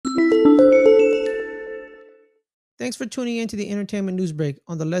Thanks for tuning in to the Entertainment News Break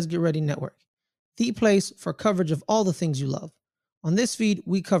on the Let's Get Ready Network, the place for coverage of all the things you love. On this feed,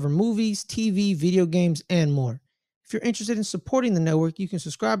 we cover movies, TV, video games, and more. If you're interested in supporting the network, you can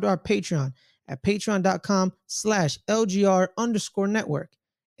subscribe to our Patreon at patreon.com/LGR_network.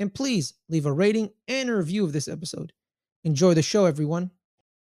 And please leave a rating and a review of this episode. Enjoy the show, everyone.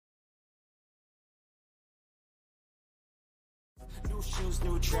 New shoes,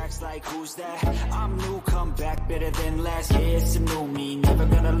 new tracks, like who's that? I'm new, come back better than last. Yeah, it's a new me, never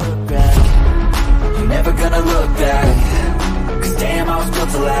gonna look back. Never gonna look back. Cause damn, I was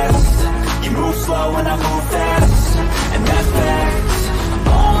built to last. You move slow and I move fast, and that's fact.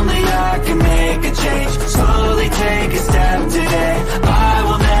 Only I can make a change. Slowly take a step today. I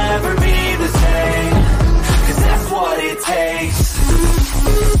will never be the same. Cause that's what it takes.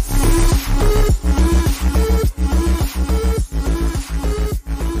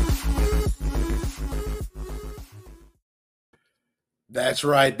 That's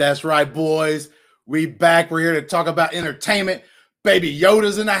right, boys. We back. We're here to talk about entertainment. Baby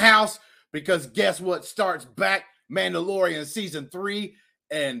Yoda's in the house because guess what starts back? Mandalorian Season 3,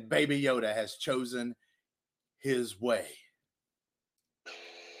 and Baby Yoda has chosen his way.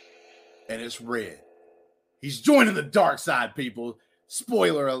 And it's red. He's joining the dark side, people.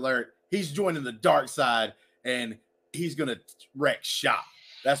 Spoiler alert. He's joining the dark side, and he's going to wreck shop.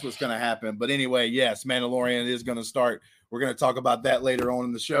 That's what's going to happen. But anyway, yes, Mandalorian is going to start. We're going to talk about that later on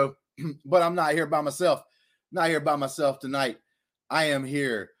in the show. But I'm not here by myself. Not here by myself tonight. I am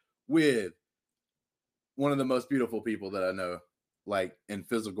here with one of the most beautiful people that I know, like in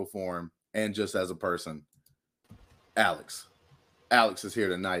physical form and just as a person. Alex. Alex is here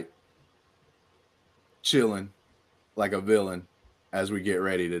tonight, chilling like a villain as we get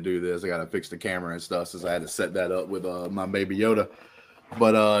ready to do this. I got to fix the camera and stuff since I had to set that up with my Baby Yoda.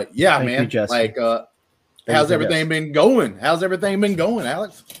 But yeah, Thank you, like how's everything been going? How's everything been going,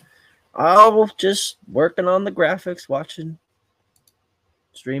 Alex? Oh, just working on the graphics, watching,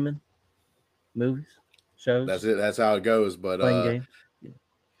 streaming, movies, shows. That's it. That's how it goes. But playing games.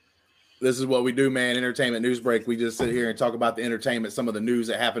 This is what we do, man. Entertainment News Break. We just sit here and talk about the entertainment, some of the news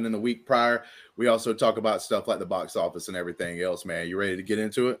that happened in the week prior. We also talk about stuff like the box office and everything else, man. You ready to get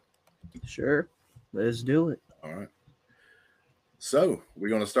into it? Sure. Let's do it. All right. So we're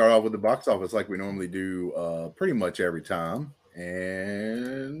going to start off with the box office like we normally do pretty much every time.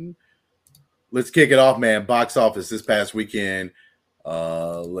 And let's kick it off, man. Box office this past weekend.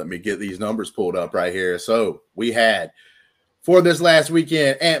 Let me get these numbers pulled up right here. So we had, for this last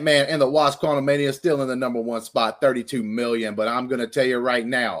weekend, Ant-Man and the Wasp: Quantumania still in the number one spot, 32 million. But I'm going to tell you right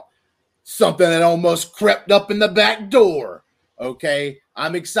now, something that almost crept up in the back door. Okay?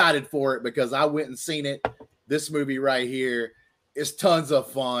 I'm excited for it because I went and seen it. This movie right here. It's tons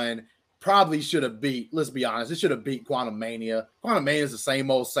of fun. Probably should have beat, let's be honest, it should have beat Quantumania. Quantumania is the same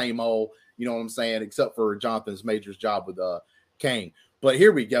old, you know what I'm saying, except for Jonathan Major's job with Kane. But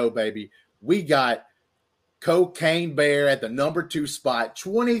here we go, baby. We got Cocaine Bear at the number 2 spot,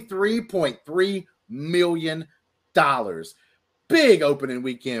 $23.3 million. Big opening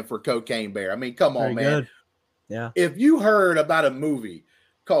weekend for Cocaine Bear. I mean, come on, man. Good. Yeah. If you heard about a movie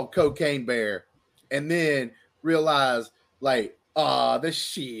called Cocaine Bear and then realize, like, this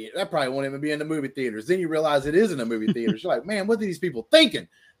shit, that probably won't even be in the movie theaters. Then you realize it is in the movie theaters. You're like, man, what are these people thinking?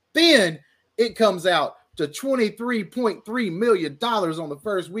 Then it comes out to $23.3 million on the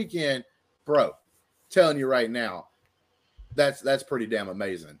first weekend. Bro, telling you right now, that's pretty damn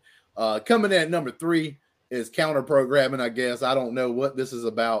amazing. Coming in at number 3 is Counter Programming, I guess. I don't know what this is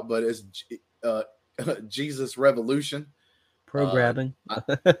about, but it's Jesus Revolution. Programming.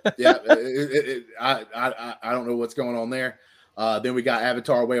 Yeah, I don't know what's going on there. Then we got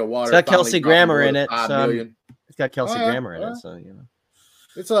Avatar: Way of Water. It's got Kelsey Grammer in it. Million. It's got Kelsey Grammer in it, so you know.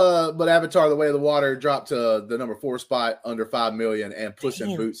 It's but Avatar: The Way of the Water dropped to the number 4 spot, under 5 million, and Puss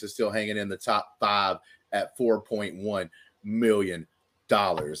in Boots is still hanging in the top 5 at $4.1 million.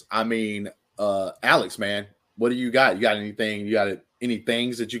 I mean, Alex, man, what do you got? You got anything? You got any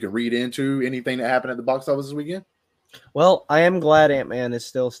things that you can read into? Anything that happened at the box office this weekend? Well, I am glad Ant-Man is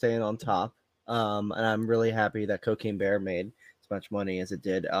still staying on top. And I'm really happy that Cocaine Bear made as much money as it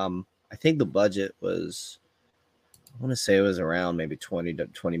did. I think the budget was, I want to say it was around maybe 20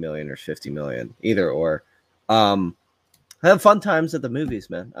 million or 50 million, either or. I have fun times at the movies,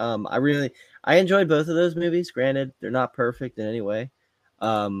 man. I enjoyed both of those movies. Granted, they're not perfect in any way.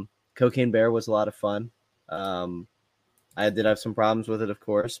 Cocaine Bear was a lot of fun. I did have some problems with it, of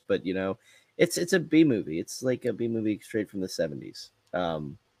course, but you know, it's a B movie. It's like a B movie straight from the 70s.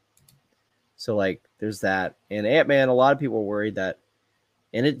 So like there's that. And Ant-Man, a lot of people were worried that,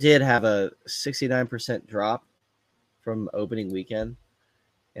 and it did have a 69% drop from opening weekend.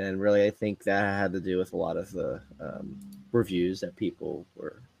 And really, I think that had to do with a lot of the reviews that people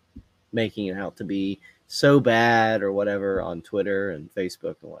were making it out to be so bad or whatever on Twitter and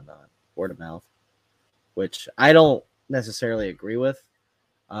Facebook and whatnot, word of mouth, which I don't necessarily agree with.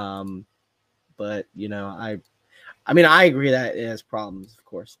 But you know, I mean, I agree that it has problems, of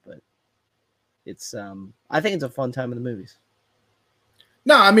course, but it's I think it's a fun time in the movies.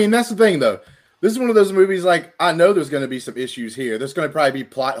 No, I mean, that's the thing, though. This is one of those movies, like, I know there's going to be some issues here. There's going to probably be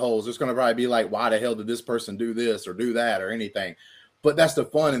plot holes. There's going to probably be like, why the hell did this person do this or do that or anything? But that's the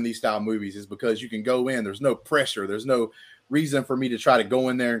fun in these style movies, is because you can go in. There's no pressure. There's no reason for me to try to go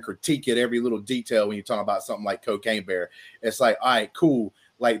in there and critique it every little detail when you talk about something like Cocaine Bear. It's like, all right, cool.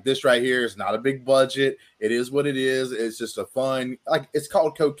 Like, this right here is not a big budget. It is what it is. It's just a fun, like, it's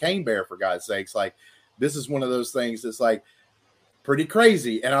called Cocaine Bear, for God's sakes. Like, this is one of those things that's like pretty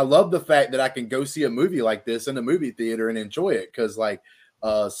crazy. And I love the fact that I can go see a movie like this in a movie theater and enjoy it. Cause like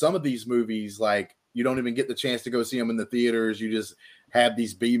some of these movies, like, you don't even get the chance to go see them in the theaters. You just have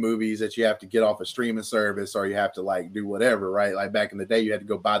these B movies that you have to get off a streaming service, or you have to like do whatever, right? Like back in the day, you had to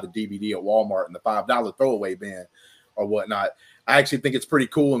go buy the DVD at Walmart in the $5 throwaway bin or whatnot. I actually think it's pretty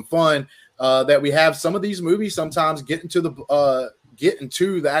cool and fun that we have some of these movies sometimes get into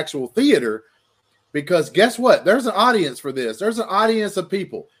the actual theater, because guess what? There's an audience for this. There's an audience of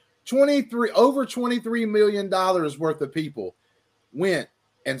people. Over $23 million worth of people went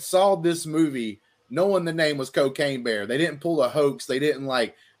and saw this movie knowing the name was Cocaine Bear. They didn't pull a hoax. They didn't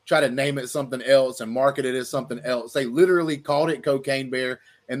like try to name it something else and market it as something else. They literally called it Cocaine Bear,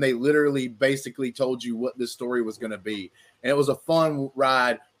 and they literally basically told you what this story was going to be. And it was a fun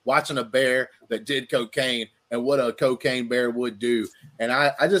ride watching a bear that did cocaine and what a cocaine bear would do. And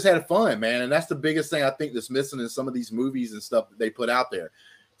I just had fun, man. And that's the biggest thing I think that's missing in some of these movies and stuff that they put out there.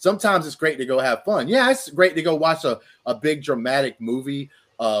 Sometimes it's great to go have fun. Yeah, it's great to go watch a big dramatic movie.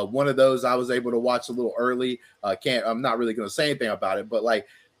 One of those I was able to watch a little early. I'm not really going to say anything about it, but like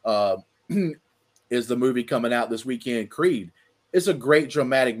is the movie coming out this weekend, Creed. It's a great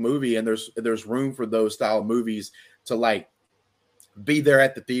dramatic movie, and there's room for those style of movies to like be there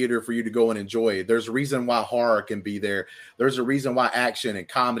at the theater for you to go and enjoy it. There's a reason why horror can be there. There's a reason why action and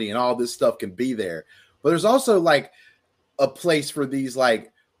comedy and all this stuff can be there. But there's also like a place for these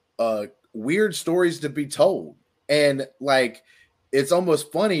like weird stories to be told. And like, it's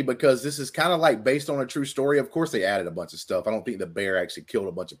almost funny because this is kind of like based on a true story. Of course, they added a bunch of stuff. I don't think the bear actually killed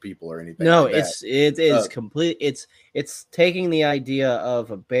a bunch of people or anything. No, like it is complete. It's taking the idea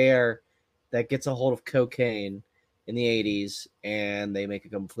of a bear that gets a hold of cocaine in the 80s, and they make a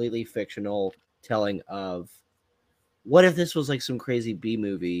completely fictional telling of what if this was like some crazy B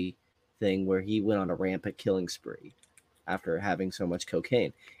movie thing where he went on a rampant killing spree after having so much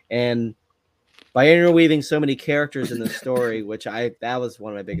cocaine. And by interweaving so many characters in the story, that was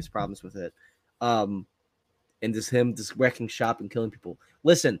one of my biggest problems with it. And just him just wrecking shop and killing people.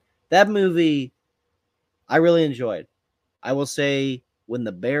 Listen, that movie I really enjoyed. I will say when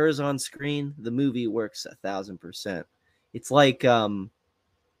the bear is on screen, the movie works 1,000%. It's like, in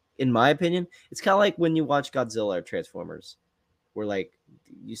my opinion, it's kind of like when you watch Godzilla or Transformers, where like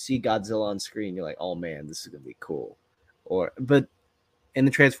you see Godzilla on screen, you're like, oh man, this is gonna be cool. And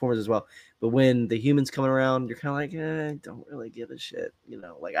the Transformers as well. But when the humans coming around, you're kind of like, I don't really give a shit. You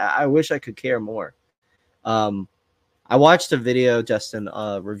know, like I wish I could care more. I watched a video, Justin,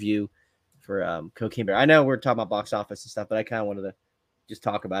 review for Cocaine Bear. I know we're talking about box office and stuff, but I kind of wanted to just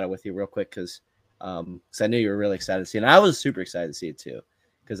talk about it with you real quick because I knew you were really excited to see it. And I was super excited to see it too,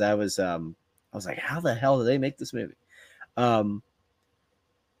 because I was like, how the hell did they make this movie? I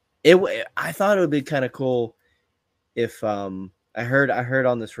thought it would be kind of cool if I heard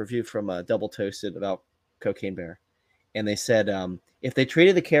on this review from Double Toasted about Cocaine Bear, and they said if they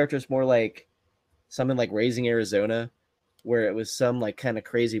treated the characters more like something like Raising Arizona, where it was some like kind of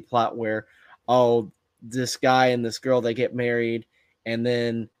crazy plot where this guy and this girl, they get married and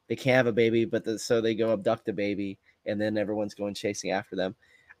then they can't have a baby, so they go abduct a baby and then everyone's going chasing after them.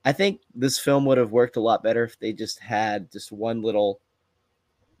 I think this film would have worked a lot better if they just had just one little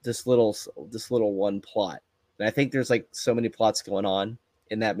one plot. And I think there's like so many plots going on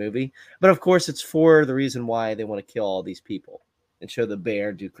in that movie, but of course it's for the reason why they want to kill all these people and show the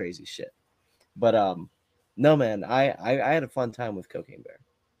bear do crazy shit. But no, man, I had a fun time with Cocaine Bear,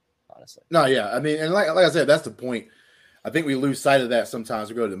 honestly. No, yeah, I mean, and like I said, that's the point. I think we lose sight of that sometimes.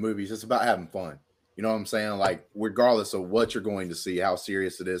 We go to the movies. It's about having fun. You know what I'm saying? Like, regardless of what you're going to see, how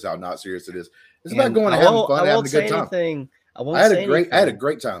serious it is, how not serious it is, it's about going and having fun, having a good time. I had a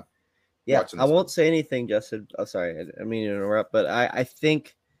great time. Yeah, I won't say anything, Justin. Oh, sorry, I mean to interrupt, but I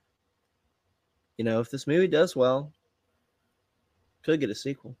think, if this movie does well, Could get a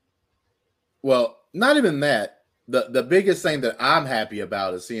sequel. Well, not even that. The biggest thing that I'm happy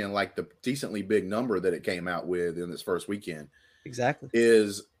about is seeing like the decently big number that it came out with in this first weekend. Exactly.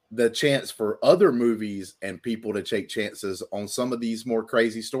 Is the chance for other movies and people to take chances on some of these more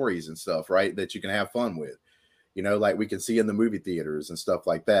crazy stories and stuff, right? That you can have fun with, like we can see in the movie theaters and stuff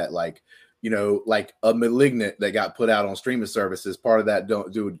like that. Like, like a Malignant that got put out on streaming services. Part of that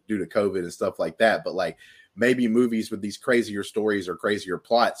don't due to COVID and stuff like that. But like maybe movies with these crazier stories or crazier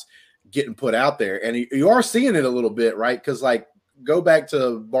plots getting put out there. And you are seeing it a little bit, right? Because like go back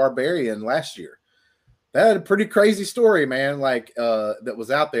to Barbarian last year. That had a pretty crazy story, man. Like that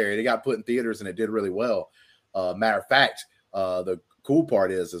was out there, and it got put in theaters, and it did really well. Matter of fact, the cool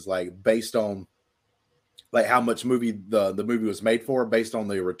part is like based on like how much the movie was made for, based on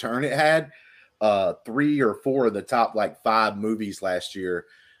the return it had. 3 or 4 of the top like 5 movies last year,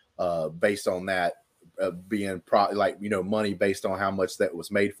 based on that being money based on how much that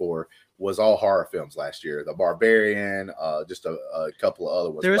was made for, was all horror films last year. The Barbarian, just a couple of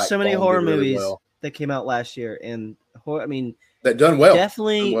other ones. There were Black so many Phone horror did really movies well. that came out last year, and that done well.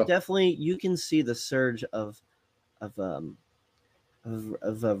 Definitely, you can see the surge of a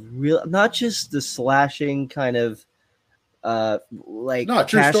real, not just the slashing kind of like not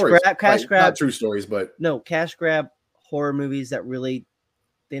true cash stories, grab, not true stories, but no cash grab horror movies that really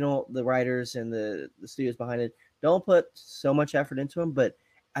the writers and the studios behind it don't put so much effort into them. But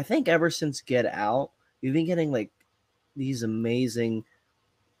I think ever since Get Out, we've been getting like these amazing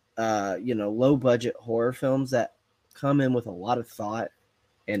low budget horror films that come in with a lot of thought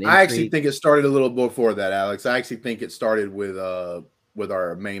and intrigue. I actually think it started a little before that, Alex. I actually think it started with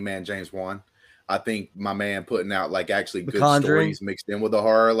our main man James Wan. I think my man putting out like actually good stories mixed in with the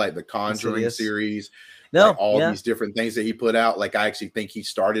horror, like the Conjuring series, these different things that he put out. Like I actually think he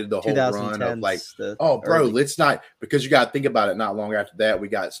started the whole run of like, let's not, because you got to think about it. Not long after that, we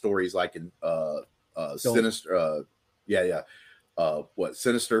got stories like in Sinister.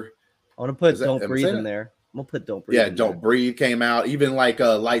 Sinister? I want to put Don't Breathe in there. I'm gonna put Don't Breathe. Yeah, Don't Breathe came out. Even like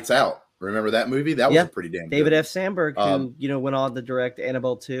Lights Out. Remember that movie? That was a pretty damn David good. F. Sandberg, who went on to direct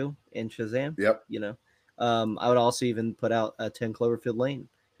Annabelle 2 and Shazam. Yep. I would also even put out 10 Cloverfield Lane,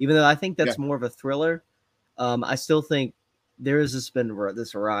 even though I think that's more of a thriller. I still think there has just been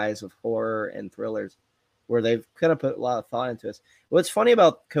this rise of horror and thrillers where they've kind of put a lot of thought into this. What's funny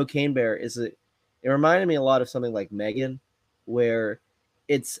about Cocaine Bear is that it reminded me a lot of something like Megan, where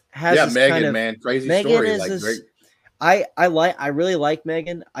it's has Megan, kind of, man, crazy Megan story. Is like this, great. I really like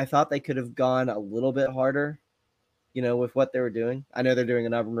Megan. I thought they could have gone a little bit harder, with what they were doing. I know they're doing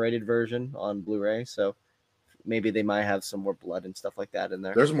an unrated version on Blu-ray, so maybe they might have some more blood and stuff like that in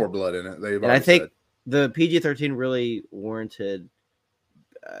there. There's more blood in it. I think the PG-13 really warranted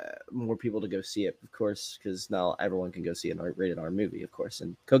more people to go see it, of course, because now everyone can go see an rated R movie, of course.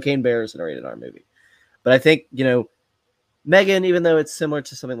 And Cocaine Bear is a rated R movie. But I think, Megan, even though it's similar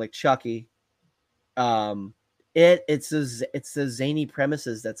to something like Chucky, it's the zany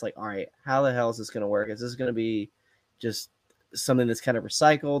premises that's like, all right, how the hell is this going to work? Is this going to be just something that's kind of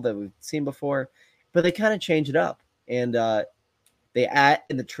recycled that we've seen before? But they kind of change it up, and they add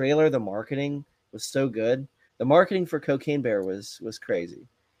in the trailer. The marketing was so good. The marketing for Cocaine Bear was crazy.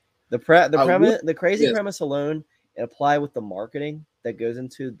 The premise alone, and apply with the marketing that goes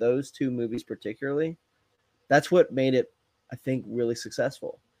into those 2 movies particularly. That's what made it, I think, really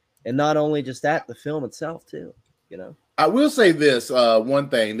successful. And not only just that, the film itself too. I will say this one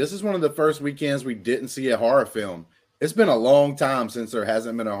thing. This is one of the first weekends we didn't see a horror film. It's been a long time since there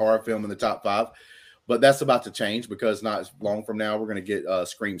hasn't been a horror film in the top 5. But that's about to change, because not long from now, we're going to get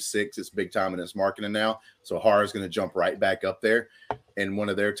Scream 6. It's big time in its marketing now. So horror is going to jump right back up there. And one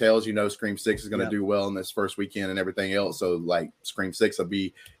of their tales, Scream 6 is going to do well in this first weekend and everything else. So like Scream 6 will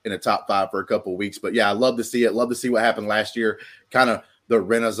be in the top 5 for a couple of weeks. But yeah, I love to see it. Love to see what happened last year. Kind of the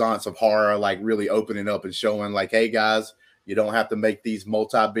renaissance of horror, like really opening up and showing like, hey guys, you don't have to make these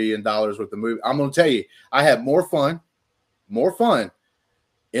multi-billion dollars with the movie. I'm going to tell you, I had more fun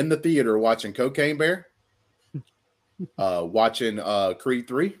in the theater watching Cocaine Bear, watching Creed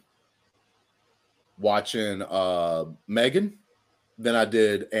 3, watching Megan, than I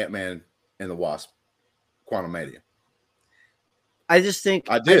did Ant-Man and the Wasp, Quantumania. I just think,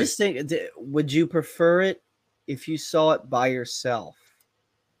 would you prefer it if you saw it by yourself?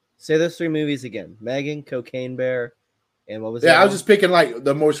 Say those 3 movies again: Megan, Cocaine Bear, and what was it? Yeah, I was just picking like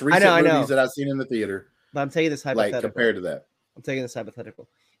the most recent movies that I've seen in the theater. But I'm taking this hypothetical. Like compared to that. I'm taking this hypothetical.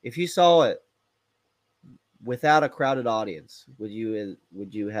 If you saw it without a crowded audience, would you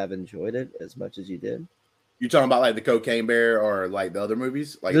have enjoyed it as much as you did? You talking about like the Cocaine Bear or like the other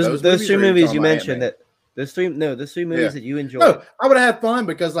movies? Like those 2 movies you mentioned that Those three movies that you enjoyed. No, I would have had fun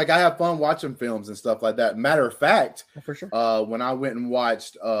because like I have fun watching films and stuff like that. Matter of fact, for sure. When I went and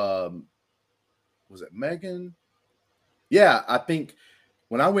watched was it Megan? Yeah, I think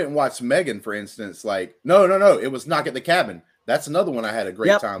when I went and watched Megan, for instance, like no, it was Knock at the Cabin. That's another one I had a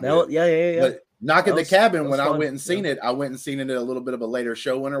great time with. Yeah. But Knock at the Cabin, when I fun. went and seen it, I went and seen it at a little bit of a later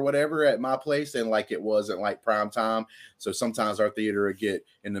showing or whatever at my place, and like it wasn't like prime time. So sometimes our theater would get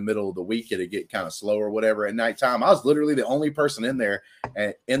in the middle of the week, it'd get kind of slow or whatever at nighttime. I was literally the only person in there,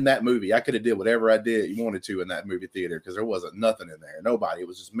 and in that movie, I could have did whatever I wanted to in that movie theater because there wasn't nothing in there, nobody. It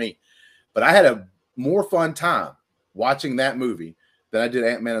was just me. But I had a more fun time watching that movie than I did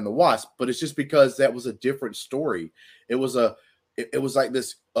Ant-Man and the Wasp. But it's just because that was a different story. It was like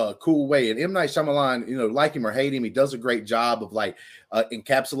this cool way. And M. Night Shyamalan, like him or hate him, he does a great job of like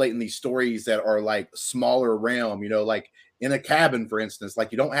encapsulating these stories that are like smaller realm, like in a cabin, for instance,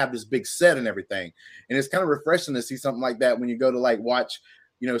 like you don't have this big set and everything. And it's kind of refreshing to see something like that when you go to like watch,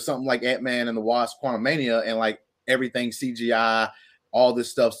 something like Ant-Man and the Wasp Quantumania, and like everything CGI, all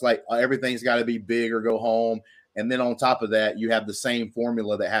this stuff's like everything's got to be big or go home. And then on top of that, you have the same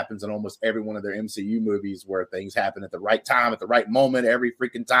formula that happens in almost every one of their MCU movies where things happen at the right time, at the right moment, every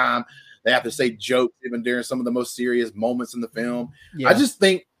freaking time. They have to say jokes even during some of the most serious moments in the film. Yeah. I just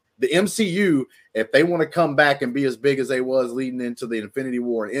think the MCU, if they want to come back and be as big as they was leading into the Infinity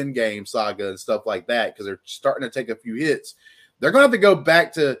War and Endgame saga and stuff like that, because they're starting to take a few hits, they're going to have to go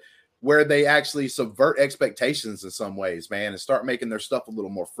back to where they actually subvert expectations in some ways, man, and start making their stuff a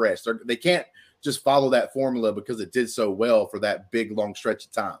little more fresh. They can't just follow that formula because it did so well for that big, long stretch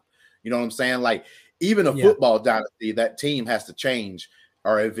of time. You know what I'm saying? Like, even a football dynasty, that team has to change,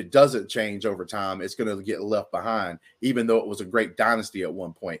 or if it doesn't change over time, it's going to get left behind, even though it was a great dynasty at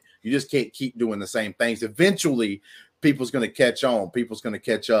one point. You just can't keep doing the same things. Eventually, people's going to catch on, people's going to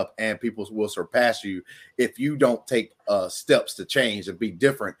catch up, and people will surpass you if you don't take steps to change and be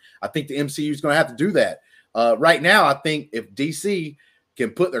different. I think the MCU is going to have to do that. Right now, I think if DC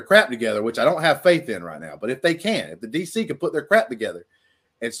can put their crap together, which I don't have faith in right now, but if they can, if the DC can put their crap together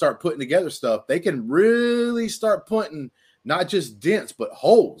and start putting together stuff, they can really start putting not just dents, but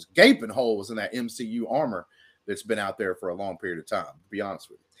holes, gaping holes in that MCU armor that's been out there for a long period of time, to be honest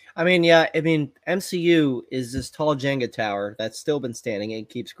with you. MCU is this tall Jenga tower that's still been standing and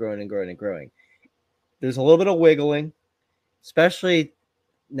keeps growing and growing and growing. There's a little bit of wiggling, especially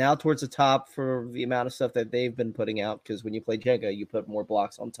now towards the top for the amount of stuff that they've been putting out, because when you play Jenga, you put more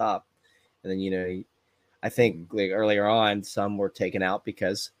blocks on top. And then, I think like earlier on, some were taken out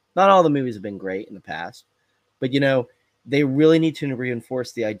because not all the movies have been great in the past. But, they really need to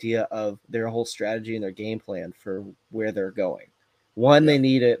reinforce the idea of their whole strategy and their game plan for where they're going. One, they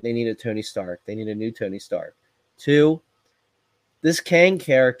need a Tony Stark. They need a new Tony Stark. Two, this Kang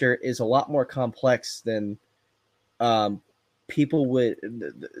character is a lot more complex than people would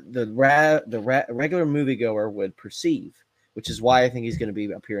the regular moviegoer would perceive, which is why I think he's going to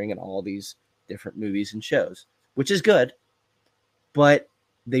be appearing in all these different movies and shows, which is good. But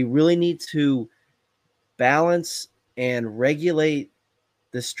they really need to balance and regulate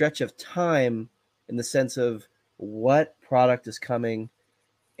the stretch of time in the sense of what product is coming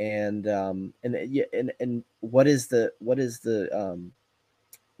and what is the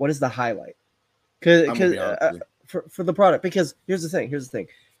highlight, because for the product. Because here's the thing,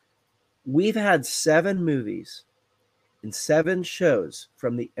 we've had 7 movies and 7 shows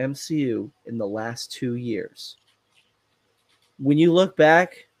from the MCU in the last 2 years. When you look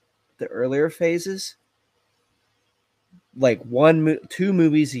back the earlier phases, like 2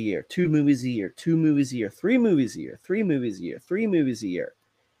 movies a year, 2 movies a year, 2 movies a year, 3 movies a year, 3 movies a year, 3 movies a year.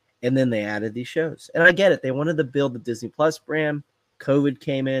 And then they added these shows. And I get it. They wanted to build the Disney Plus brand. COVID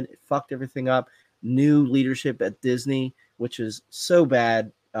came in. It fucked everything up. New leadership at Disney, which is so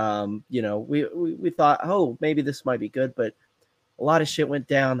bad. We thought, oh, maybe this might be good. But a lot of shit went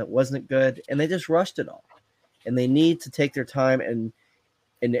down that wasn't good. And they just rushed it all. And they need to take their time and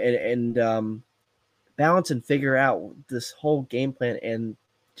balance and figure out this whole game plan and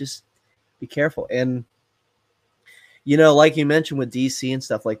just be careful. And like you mentioned with DC and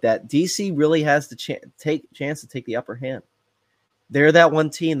stuff like that, DC really has the chance to take the upper hand. They're that one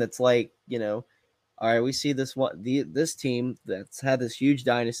team that's like, all right, we see this team that's had this huge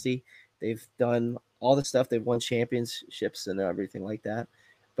dynasty. They've done all the stuff. They've won championships and everything like that.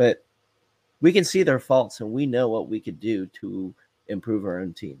 But we can see their faults, and we know what we could do to improve our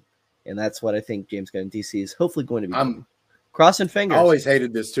own team. And that's what I think James Gunn and DC is hopefully going to be doing. Crossing fingers. I always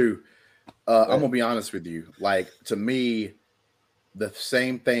hated this too. I'm going to be honest with you. Like, to me, the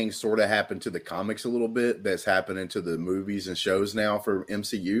same thing sort of happened to the comics a little bit that's happening to the movies and shows now for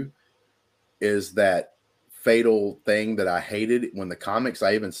MCU, is that fatal thing that I hated when the comics,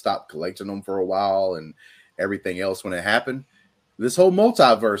 I even stopped collecting them for a while and everything else when it happened. This whole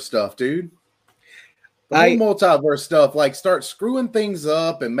multiverse stuff, dude. The whole multiverse stuff, like start screwing things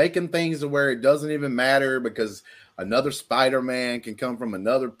up and making things to where it doesn't even matter because another Spider-Man can come from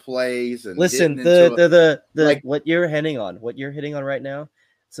another place and listen, like what you're hitting on right now,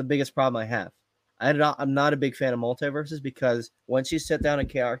 it's the biggest problem I have. I'm not a big fan of multiverses because once you set down a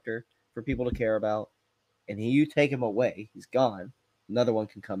character for people to care about, and you take him away, he's gone. Another one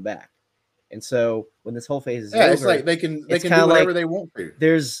can come back, and so when this whole phase is over, it's like they can do whatever they want to.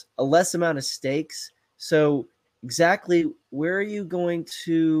 There's a less amount of stakes. So exactly where are you going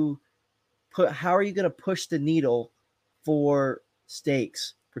to put? How are you going to push the needle for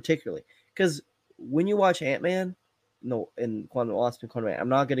stakes, particularly? Because when you watch Ant-Man, in Quantum Wasp and Quantum Man, I'm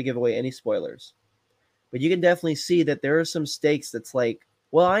not going to give away any spoilers, but you can definitely see that there are some stakes that's like,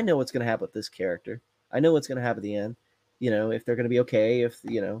 well, I know what's going to happen with this character. I know what's going to happen at the end, if they're going to be okay, if,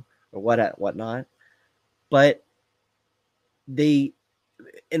 or whatnot. But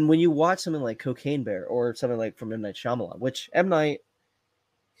and when you watch something like Cocaine Bear or something like from M. Night Shyamalan, which M. Night,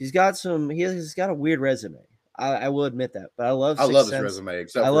 he's got a weird resume. I will admit that, but I love his resume,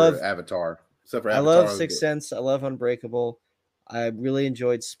 except for Avatar. I love Sixth Sense. I love Unbreakable. I really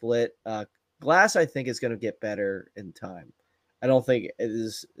enjoyed Split. Glass, I think, is going to get better in time. I don't think it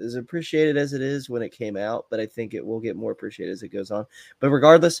is as appreciated as it is when it came out, but I think it will get more appreciated as it goes on. But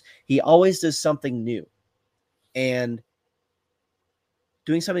regardless, he always does something new. And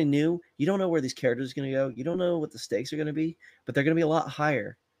doing something new, you don't know where these characters are going to go. You don't know what the stakes are going to be, but they're going to be a lot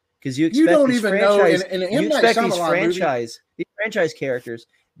higher. Because you expect these franchise characters,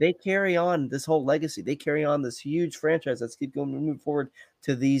 they carry on this whole legacy. They carry on this huge franchise that's keep going to move forward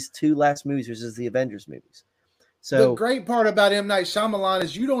to these two last movies, which is the Avengers movies. So the great part about M. Night Shyamalan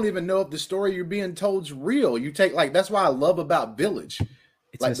is you don't even know if the story you're being told is real. You take that's why I love about Village,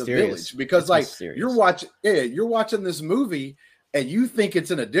 it's like mysterious. The Village, because mysterious. You're watching this movie and you think it's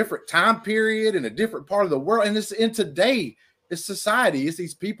in a different time period in a different part of the world, and it's in today. It's society. It's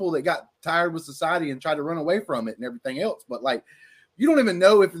these people that got tired with society and tried to run away from it and everything else. But you don't even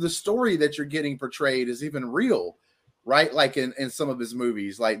know if the story that you're getting portrayed is even real. Right, like in some of his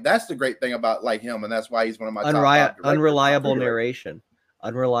movies, that's the great thing about him, and that's why he's one of my top unreliable narration,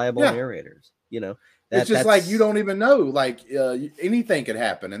 unreliable narrators. It's just you don't even know, anything could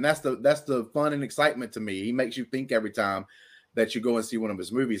happen, and that's the fun and excitement to me. He makes you think every time that you go and see one of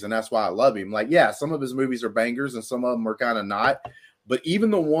his movies, and that's why I love him. Some of his movies are bangers, and some of them are kind of not, but even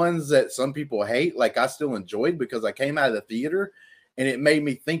the ones that some people hate, I still enjoyed because I came out of the theater. And it made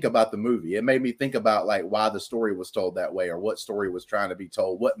me think about the movie. It made me think about why the story was told that way or what story was trying to be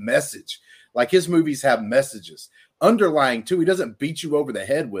told, what message. His movies have messages underlying too. He doesn't beat you over the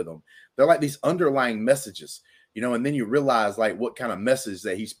head with them. They're like these underlying messages, and then you realize what kind of message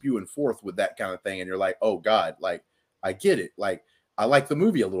that he's spewing forth with that kind of thing. And you're like, oh God, I get it. I like the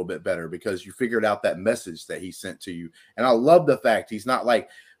movie a little bit better because you figured out that message that he sent to you. And I love the fact he's not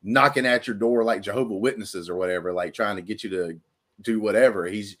knocking at your door like Jehovah's Witnesses or whatever, trying to get you to do whatever.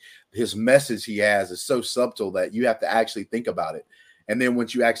 His message he has is so subtle that you have to actually think about it. And then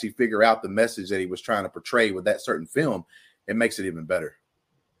once you actually figure out the message that he was trying to portray with that certain film, it makes it even better.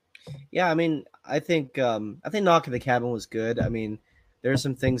 Yeah, I mean, I think Knock at the Cabin was good. I mean, there are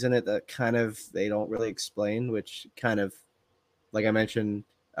some things in it that kind of they don't really explain, which kind of, like I mentioned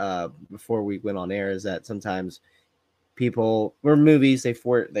before we went on air, is that sometimes people or movies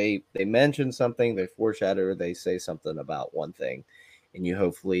they mention something, they foreshadow, or they say something about one thing, and you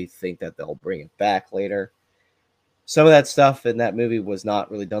hopefully think that they'll bring it back later. Some of that stuff in that movie was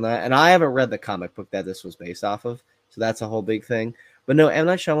not really done that, and I haven't read the comic book that this was based off of, so that's a whole big thing. But no, M.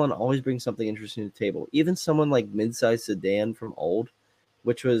 Night Shyamalan always brings something interesting to the table. Even someone like Midsize Sedan from Old,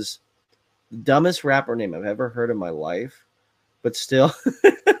 which was the dumbest rapper name I've ever heard in my life, but still.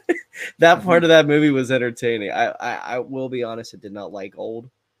 That part of that movie was entertaining. I will be honest, I did not like Old.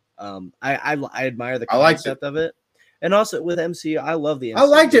 I admire the concept of it. And also with MCU, I love the MCU. I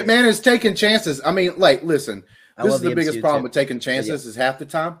liked it, man. It's taking chances. I mean, listen, this is the biggest problem with taking chances is half the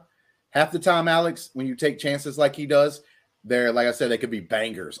time. Half the time, Alex, when you take chances like he does, they're, like I said, they could be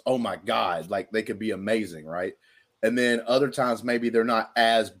bangers. Oh my God. They could be amazing, right? And then other times, maybe they're not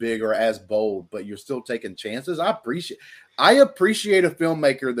as big or as bold, but you're still taking chances. I appreciate a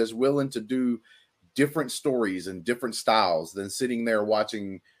filmmaker that's willing to do different stories and different styles than sitting there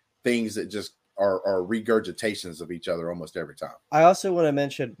watching things that just are regurgitations of each other almost every time. I also want to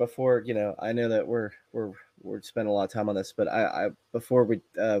mention before, I know that we're spending a lot of time on this, but I before we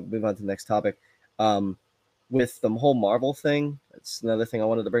move on to the next topic, with the whole Marvel thing, that's another thing I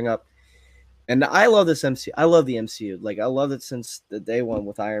wanted to bring up. And I love this MCU. I love the MCU. Like, I loved it since the day one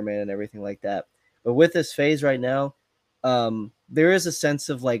with Iron Man and everything like that. But with this phase right now, there is a sense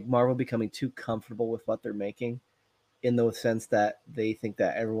of like Marvel becoming too comfortable with what they're making, in the sense that they think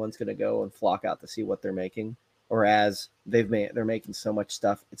that everyone's going to go and flock out to see what they're making, whereas they're making so much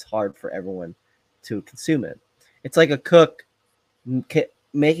stuff, it's hard for everyone to consume it. It's like a cook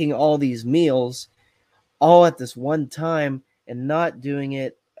making all these meals all at this one time and not doing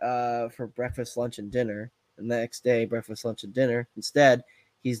it for breakfast, lunch, and dinner. And the next day, breakfast, lunch, and dinner. Instead,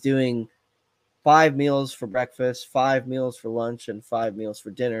 he's doing 5 meals for breakfast, 5 meals for lunch, and 5 meals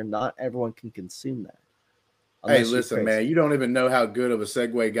for dinner. Not everyone can consume that. Hey, listen, man, you don't even know how good of a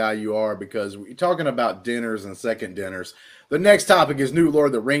segue guy you are, because we're talking about dinners and second dinners. The next topic is new Lord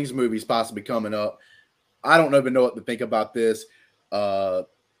of the Rings movies possibly coming up. I don't even know what to think about this.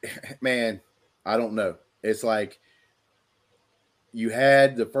 Man, I don't know. It's like you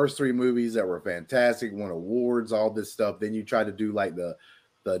had the first 3 movies that were fantastic, won awards, all this stuff. Then you try to do like the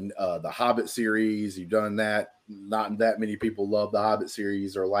Hobbit series. You've done that. Not that many people love the Hobbit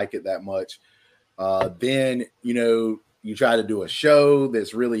series or like it that much. Then, you try to do a show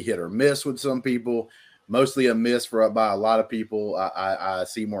that's really hit or miss with some people, mostly a miss by a lot of people. I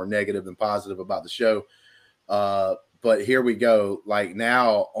see more negative than positive about the show. But here we go. Like,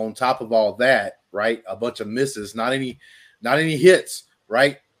 now on top of all that, right? A bunch of misses, not any hits,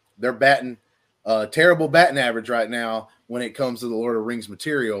 right? They're batting terrible batting average right now when it comes to the Lord of the Rings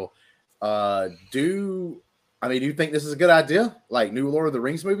material. Do you think this is a good idea? Like, new Lord of the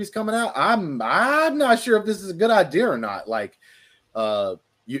Rings movies coming out? I'm not sure if this is a good idea or not. Like,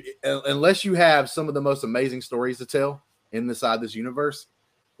 unless you have some of the most amazing stories to tell inside this universe,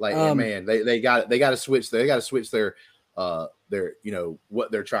 like, man, they got to switch. They got to switch their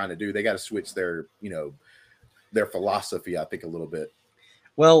what they're trying to do. They got to switch their philosophy, I think, a little bit.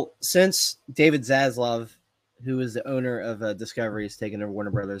 Well, since David Zaslav, who is the owner of Discovery, has taken over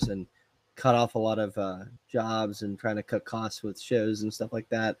Warner Brothers and cut off a lot of jobs and trying to cut costs with shows and stuff like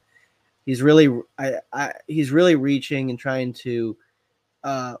that, he's really reaching and trying to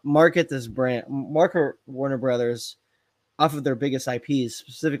market this brand, market Warner Brothers off of their biggest IPs,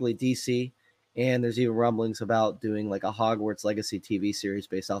 specifically DC. And there's even rumblings about doing like a Hogwarts Legacy TV series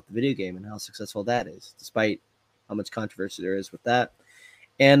based off the video game and how successful that is, despite how much controversy there is with that.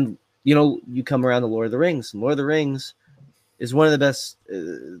 And, you come around to Lord of the Rings. And Lord of the Rings is one of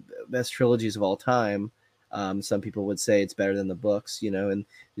the best trilogies of all time. Some people would say it's better than the books, and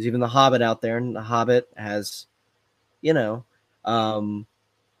there's even The Hobbit out there. And The Hobbit has, it's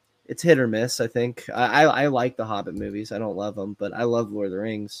hit or miss, I think. I like the Hobbit movies. I don't love them, but I love Lord of the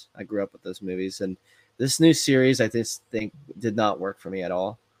Rings. I grew up with those movies. And this new series, I just think, did not work for me at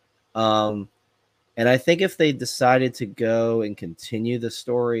all. And I think if they decided to go and continue the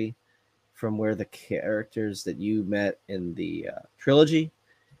story from where the characters that you met in the trilogy,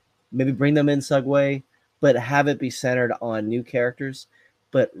 maybe bring them in segue, but have it be centered on new characters.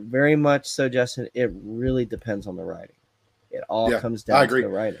 But very much so, Justin, it really depends on the writing. It all comes down to the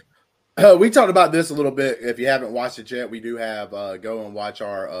writing. We talked about this a little bit. If you haven't watched it yet, we do have go and watch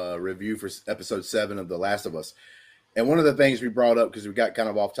our review for episode 7 of The Last of Us. And one of the things we brought up, because we got kind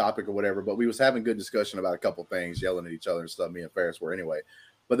of off topic or whatever, but we was having good discussion about a couple things, yelling at each other and stuff. Me and Ferris were anyway.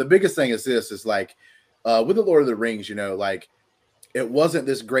 But the biggest thing is this: is like with the Lord of the Rings, like, it wasn't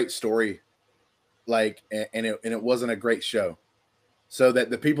this great story, like, and it wasn't a great show. So that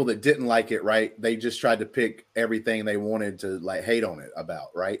the people that didn't like it, right, they just tried to pick everything they wanted to like hate on it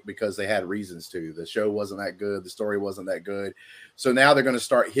about, right? Because they had reasons to. The show wasn't that good. The story wasn't that good. So now they're going to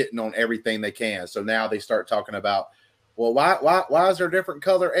start hitting on everything they can. So now they start talking about, well, why is there different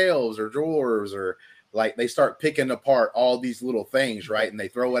color elves or dwarves, or like they start picking apart all these little things, right? And they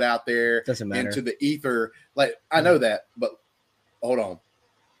throw it out there into the ether. Like, I know that, but hold on.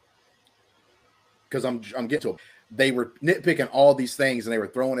 Because I'm getting to it. They were nitpicking all these things and they were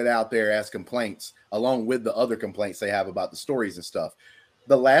throwing it out there as complaints, along with the other complaints they have about the stories and stuff.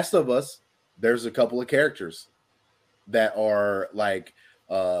 The Last of Us, there's a couple of characters that are like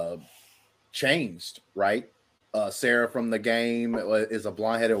changed, right? Sarah from the game is a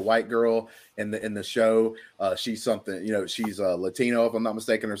blonde-headed white girl in the show. She's something, she's Latino, if I'm not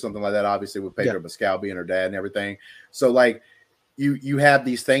mistaken, or something like that, obviously, with Pedro Pascal being her dad and everything. So like you have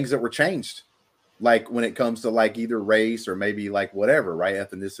these things that were changed, like when it comes to like either race or maybe like whatever, right?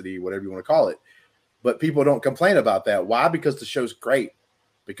 Ethnicity, whatever you want to call it. But people don't complain about that. Why? Because the show's great.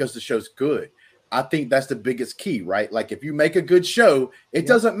 Because the show's good. I think that's the biggest key, right? Like, if you make a good show, it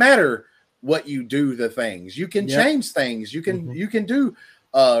doesn't matter what you do to things. You can change things. You can do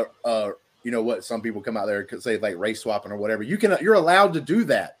what some people come out there and say, like, race swapping or whatever. You're allowed to do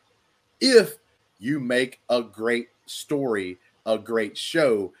that if you make a great story, a great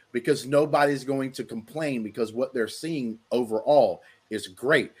show, because nobody's going to complain because what they're seeing overall is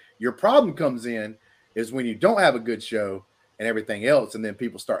great. Your problem comes in is when you don't have a good show and everything else, and then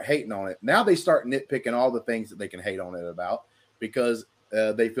people start hating on it. Now they start nitpicking all the things that they can hate on it about because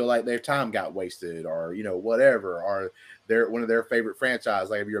they feel like their time got wasted, or whatever, or they're one of their favorite franchise.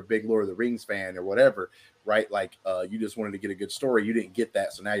 Like if you're a big Lord of the Rings fan or whatever, right? Like you just wanted to get a good story, you didn't get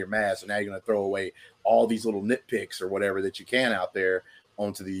that, so now you're mad. So now you're going to throw away all these little nitpicks or whatever that you can out there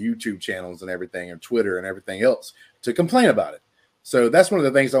onto the YouTube channels and everything, and Twitter and everything else to complain about it. So that's one of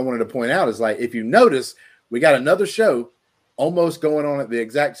the things I wanted to point out is, like, if you notice, we got another show almost going on at the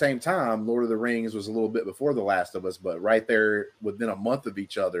exact same time. Lord of the Rings was a little bit before The Last of Us, but right there within a month of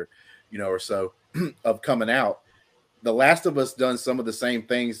each other, or so of coming out. The Last of Us done some of the same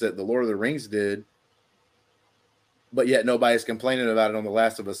things that the Lord of the Rings did, but yet nobody's complaining about it on The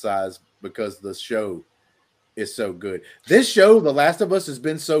Last of Us side because the show is so good. This show, The Last of Us, has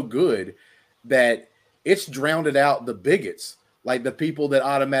been so good that it's drowned out the bigots. Like the people that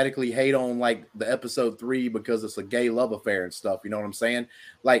automatically hate on like the episode 3 because it's a gay love affair and stuff. You know what I'm saying?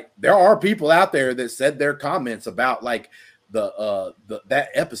 Like there are people out there that said their comments about like that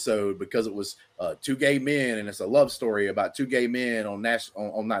episode because it was 2 gay men and it's a love story about 2 gay men on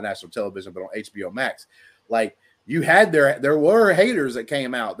not national television, but on HBO Max. Like you had there were haters that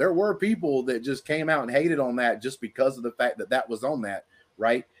came out. There were people that just came out and hated on that just because of the fact that was on that,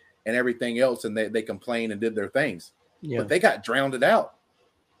 right? And everything else. And they complained and did their things. Yeah. But they got drowned out.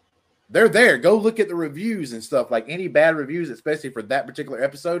 They're there. Go look at the reviews and stuff. Like any bad reviews, especially for that particular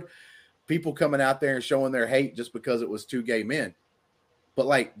episode, people coming out there and showing their hate just because it was 2 gay men. But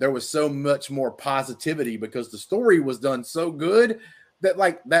like there was so much more positivity because the story was done so good that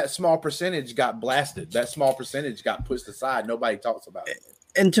like that small percentage got blasted. That small percentage got pushed aside. Nobody talks about it.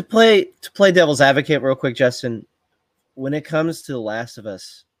 And to play devil's advocate real quick, Justin, when it comes to The Last of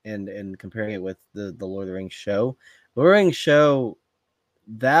Us and comparing it with the Lord of the Rings show, Lord of the Rings show,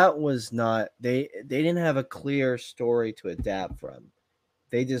 that was not, they didn't have a clear story to adapt from.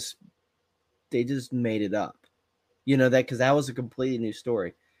 They just made it up, that because that was a completely new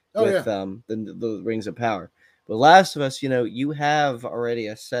story with the Rings of Power. But Last of Us, you have already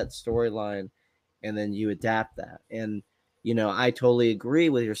a set storyline, and then you adapt that. And I totally agree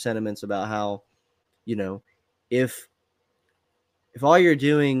with your sentiments about how, if all you're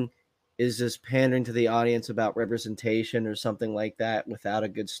doing is just pandering to the audience about representation or something like that without a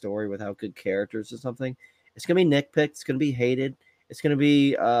good story, without good characters or something, it's going to be nitpicked. It's going to be hated. It's going to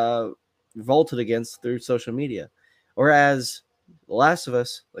be revolted against through social media. Whereas The Last of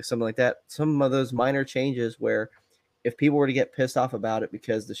Us, like something like that, some of those minor changes where if people were to get pissed off about it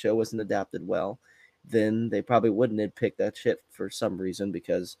because the show wasn't adapted well, then they probably wouldn't have picked that shit for some reason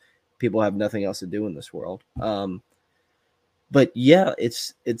because people have nothing else to do in this world. But yeah,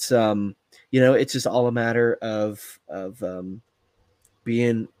 it's it's just all a matter of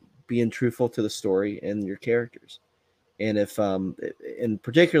being truthful to the story and your characters. And if and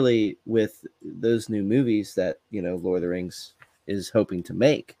particularly with those new movies that Lord of the Rings is hoping to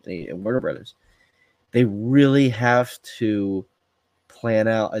make, and Warner Brothers, they really have to plan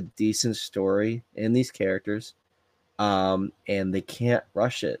out a decent story in these characters, and they can't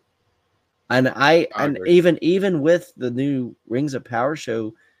rush it. And even with the new Rings of Power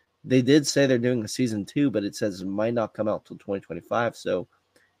show, they did say they're doing a season 2, but it says it might not come out till 2025. So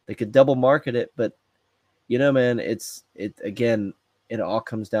they could double market it, but man, it all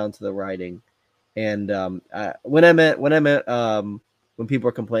comes down to the writing. And when people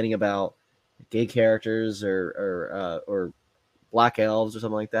are complaining about gay characters or black elves or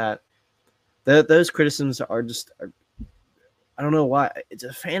something like that, those criticisms are I don't know why. It's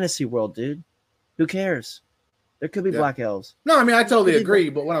a fantasy world, dude. Who cares? There could be black elves. No, I mean I totally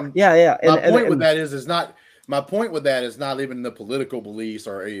agree. But what I'm My point with that is not even the political beliefs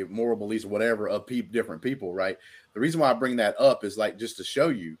or a moral beliefs or whatever of different people, right? The reason why I bring that up is like just to show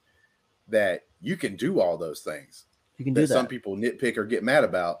you that you can do all those things. You can do that. Some people nitpick or get mad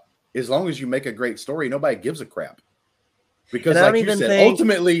about. As long as you make a great story, nobody gives a crap. Because like you said,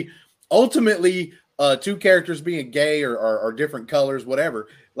 ultimately, 2 characters being gay or different colors, whatever,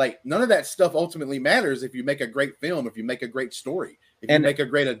 like none of that stuff ultimately matters if you make a great film, if you make a great story, if you make a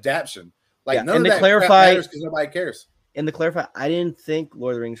great adaptation. Like none of that crap matters because nobody cares. And to clarify, I didn't think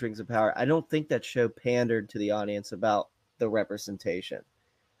Lord of the Rings: Rings of Power, I don't think that show pandered to the audience about the representation.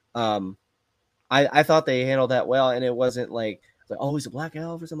 I thought they handled that well, and it wasn't like oh, he's a black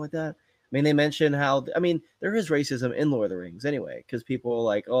elf or something like that. mean, they mention how, I mean, there is racism in Lord of the Rings anyway, because people are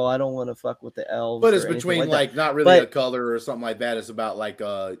like, oh, I don't want to fuck with the elves. But it's or anything between like that. not really a But color or something like that. It's about like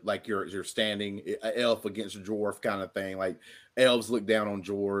you're standing a elf against a dwarf kind of thing. Like elves look down on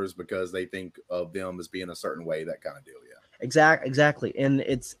dwarves because they think of them as being a certain way, that kind of deal. Yeah. exactly. And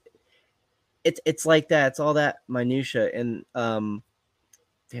it's like that. It's all that minutia. And damn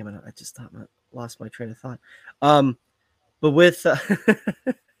it, I just lost my train of thought. But with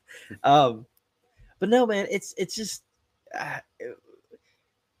but no, man, it's just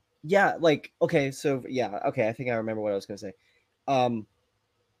yeah, like okay, so yeah, okay, I think I remember what I was gonna say.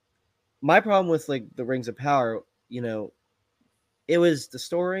 My problem with like the Rings of Power, it was the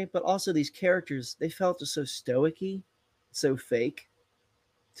story, but also these characters, they felt just so stoicy, so fake,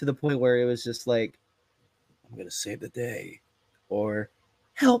 to the point where it was just like, I'm gonna save the day, or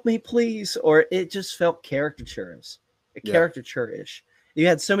help me please, or it just felt caricature-ish. You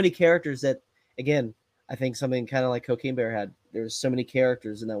had so many characters that, again, I think something kind of like Cocaine Bear had. There's so many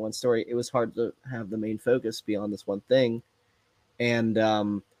characters in that one story. It was hard to have the main focus be on this one thing,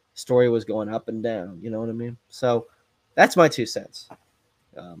 and story was going up and down. You know what I mean? So that's my 2 cents.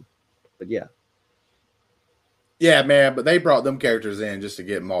 But yeah. Yeah, man, but they brought them characters in just to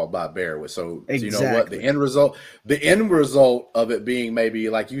get mauled by a bear with. So you know what? Exactly. The end result of it being maybe,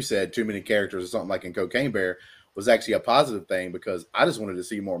 like you said, too many characters or something like in Cocaine Bear was actually a positive thing, because I just wanted to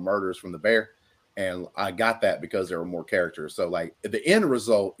see more murders from the bear. And I got that because there were more characters. So like the end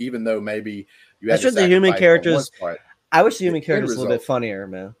result, even though maybe you had to the human sacrifice characters, on one part, I wish the human end characters were a little bit result. funnier,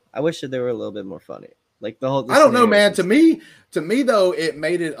 man. I wish that they were a little bit more funny. Like the I don't know, man. scenarios. To me though, it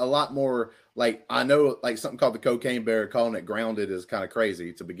made it a lot more like, I know like something called the Cocaine Bear, calling it grounded is kind of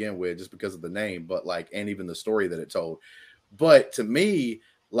crazy to begin with, just because of the name, but like, and even the story that it told. But to me,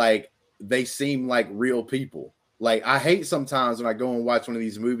 like, they seem like real people. Like, I hate sometimes when I go and watch one of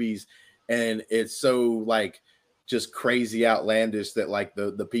these movies and it's so like just crazy outlandish that like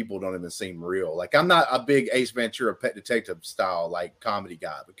the people don't even seem real. Like, I'm not a big Ace Ventura Pet Detective style like comedy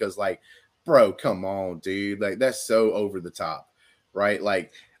guy, because like, bro, come on, dude. Like, that's so over the top, right?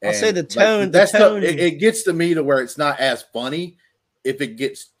 Like, I'll say and the like tone. The that's tone. it gets to me to where it's not as funny if it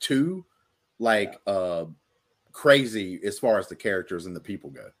gets too like crazy as far as the characters and the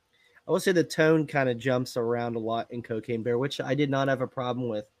people go. I will say the tone kind of jumps around a lot in Cocaine Bear, which I did not have a problem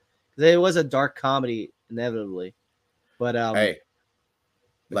with. It was a dark comedy, inevitably. But Hey,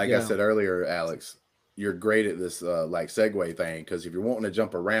 like I yeah. said earlier, Alex, you're great at this like segue thing, because if you're wanting to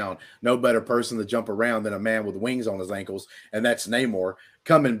jump around, no better person to jump around than a man with wings on his ankles, and that's Namor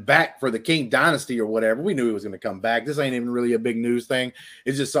coming back for the King Dynasty or whatever. We knew he was going to come back. This ain't even really a big news thing.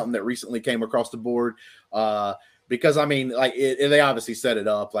 It's just something that recently came across the board. Because I mean, like they obviously set it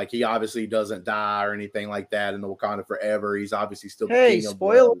up. Like, he obviously doesn't die or anything like that in the Wakanda Forever. He's obviously still the Hey, king of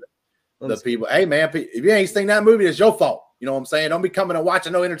spoiler. the people. Hey man, if you ain't seen that movie, it's your fault. You know what I'm saying? Don't be coming and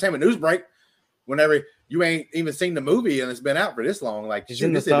watching no entertainment news break whenever you ain't even seen the movie and it's been out for this long. Like, He's shoot,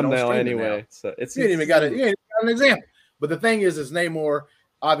 in the this isn't on thumbnail streaming anyway. now. So it's You ain't even got an example. But the thing is Namor,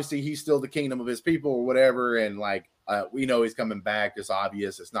 obviously he's still the kingdom of his people or whatever, and like we know he's coming back. It's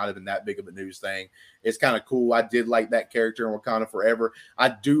obvious. It's not even that big of a news thing. It's kind of cool. I did like that character in Wakanda Forever. I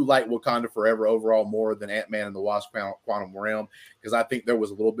do like Wakanda Forever overall more than Ant-Man and the Wasp: Quantum Realm, because I think there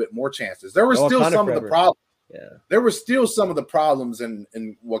was a little bit more chances. There were still some of the problems. Yeah. There were still some of the problems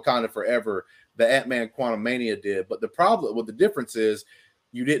in Wakanda Forever that Ant-Man Quantumania did. But the problem, well, the difference is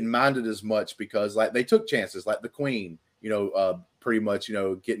you didn't mind it as much, because like they took chances, like the Queen, pretty much,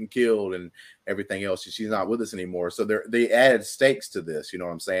 getting killed and everything else. She's not with us anymore. So they added stakes to this. You know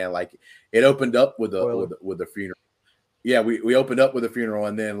what I'm saying? Like, it opened up with a funeral. Yeah, we opened up with a funeral,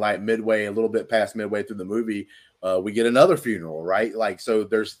 and then like a little bit past midway through the movie, we get another funeral, right? Like, so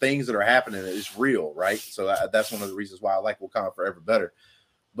there's things that are happening. It's real, right? So that's one of the reasons why I like Wakanda Forever better.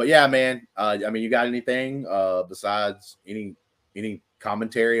 But yeah, man, I mean, you got anything besides any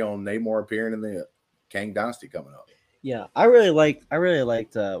commentary on Namor appearing in the Kang Dynasty coming up? Yeah, I really liked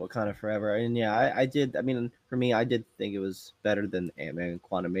Wakanda Forever, and yeah, I did. I mean, for me, I did think it was better than Ant-Man and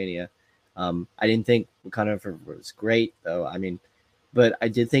Quantumania. I didn't think Wakanda Forever was great, though. I mean, but I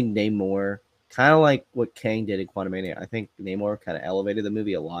did think Namor, kind of like what Kang did in Quantumania. I think Namor kind of elevated the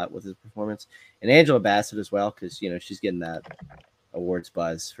movie a lot with his performance, and Angela Bassett as well, because she's getting that awards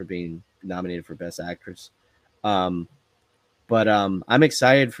buzz for being nominated for Best Actress. But I'm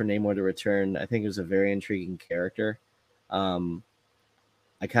excited for Namor to return. I think it was a very intriguing character.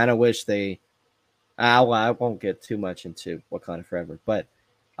 I kind of wish I won't get too much into Wakanda Forever, but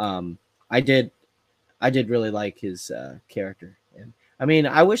I did really like his character. And I mean,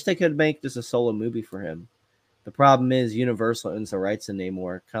 I wish they could make just a solo movie for him. The problem is Universal owns the rights to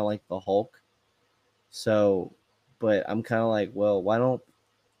Namor, kind of like the Hulk. So, but I'm kind of like, well, why don't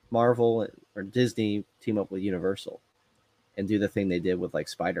Marvel or Disney team up with Universal and do the thing they did with like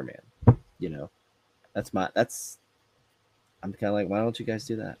Spider-Man? You know, I'm kind of like, why don't you guys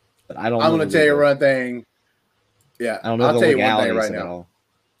do that? But I don't. I'm going to tell you one thing. Yeah, I don't know. I'll the tell you one thing legalities right at now. all.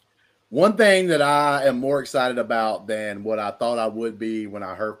 One thing that I am more excited about than what I thought I would be when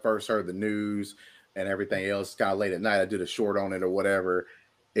I first heard the news and everything else, kind of late at night, I did a short on it or whatever,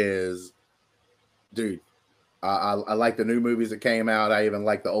 is, dude, I like the new movies that came out. I even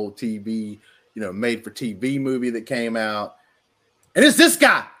like the old TV, made for TV movie that came out. And it's this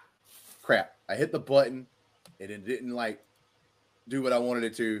guy. Crap. I hit the button and it didn't do what I wanted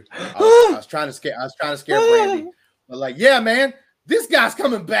it to. I was trying to scare Brandy. But yeah, man, this guy's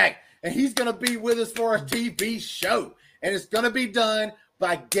coming back and he's going to be with us for a TV show. And it's going to be done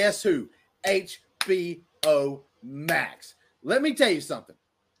by guess who? HBO Max. Let me tell you something.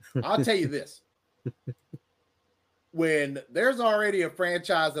 I'll tell you this. When there's already a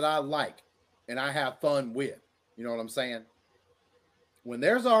franchise that I like and I have fun with, you know what I'm saying? When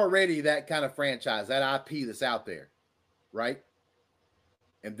there's already that kind of franchise, that IP that's out there, right?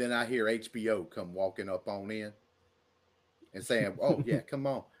 And then I hear HBO come walking up on in and saying, oh, yeah, come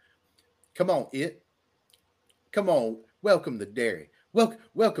on. Come on, it. Come on. Welcome to Derry.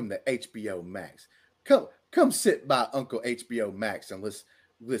 Welcome to HBO Max. Come sit by Uncle HBO Max and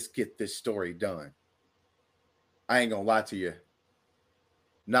let's get this story done. I ain't gonna lie to you.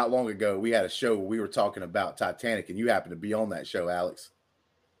 Not long ago, we had a show where we were talking about Titanic, and you happened to be on that show, Alex.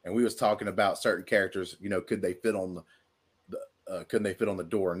 And we was talking about certain characters. Could they fit on couldn't they fit on the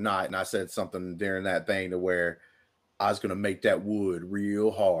door or not? And I said something during that thing to where I was gonna make that wood real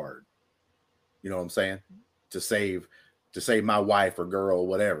hard. You know what I'm saying? To save my wife or girl or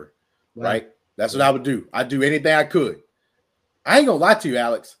whatever. Wow. Right? That's what I would do. I'd do anything I could. I ain't gonna lie to you,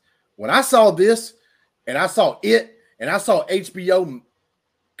 Alex. When I saw this. And I saw it, and I saw HBO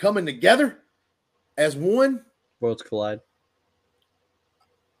coming together as one. Worlds collide.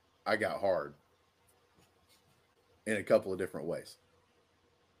 I got hard in a couple of different ways.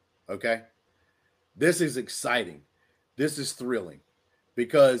 Okay? This is exciting. This is thrilling.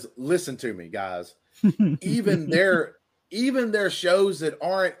 Because listen to me, guys. even their shows that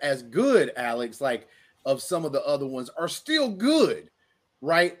aren't as good, Alex, like of some of the other ones, are still good.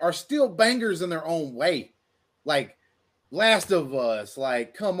 Right, are still bangers in their own way, like Last of Us,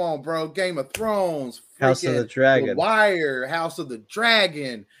 like come on, bro, Game of Thrones, House of the Dragon, The Wire, House of the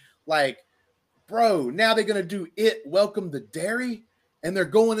Dragon, like, bro, now they're gonna do it. Welcome to Derry, and they're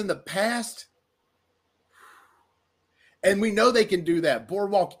going in the past, and we know they can do that.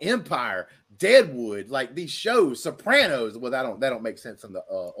 Boardwalk Empire, Deadwood, like these shows, Sopranos. Well, that don't make sense in the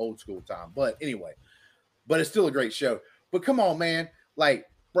old school time, but anyway, but it's still a great show. But come on, man. Like,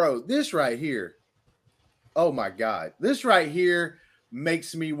 bro, this right here, oh my God, this right here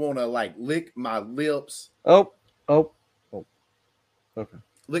makes me want to lick my lips. Oh, okay.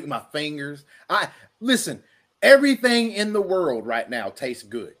 Lick my fingers. Listen, everything in the world right now tastes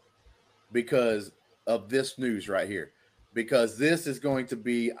good because of this news right here. Because this is going to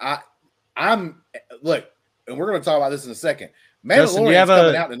be, look, and we're going to talk about this in a second. Mandalorian's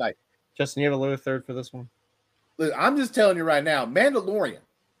coming out tonight. Justin, you have a lower third for this one? I'm just telling you right now, Mandalorian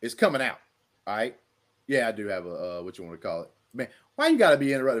is coming out. All right. Yeah, I do have a what you want to call it. Man, why you gotta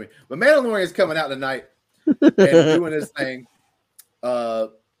be interrupting me? But Mandalorian is coming out tonight and doing this thing.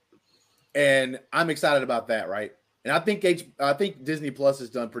 And I'm excited about that, right? And I think Disney Plus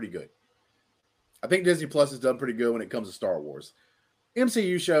has done pretty good. I think Disney Plus has done pretty good when it comes to Star Wars.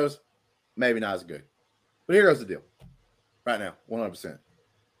 MCU shows, maybe not as good. But here goes the deal. Right now, 100%.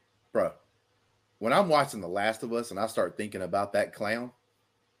 Bro. When I'm watching The Last of Us and I start thinking about that clown,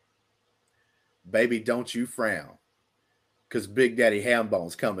 baby, don't you frown, because Big Daddy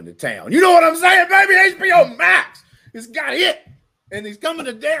Hambone's coming to town. You know what I'm saying, baby? HBO Max has got it, and he's coming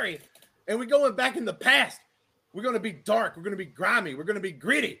to Derry, and we're going back in the past. We're going to be dark. We're going to be grimy. We're going to be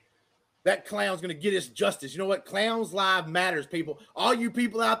gritty. That clown's going to get his justice. You know what? Clowns Live matters, people. All you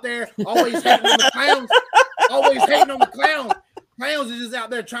people out there always hating on the clowns, always hating on the clowns. Clowns are just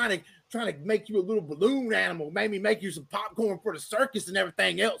out there trying to make you a little balloon animal, maybe make you some popcorn for the circus and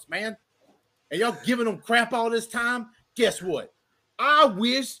everything else, man. And y'all giving them crap all this time. Guess what? I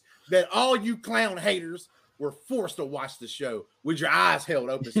wish that all you clown haters were forced to watch the show with your eyes held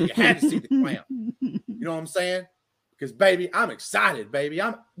open so you had to see the clown. You know what I'm saying? Because, baby, I'm excited, baby.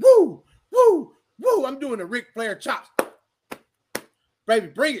 I'm woo. I'm doing the Ric Flair chops. Baby,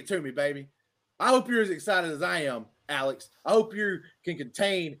 bring it to me, baby. I hope you're as excited as I am Alex. I hope you can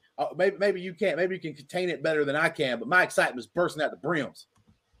contain. Maybe you can't. Maybe you can contain it better than I can. But my excitement's bursting at the brims.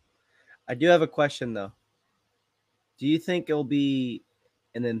 I do have a question though. Do you think it'll be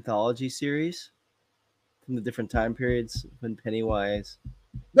an anthology series from the different time periods when Pennywise?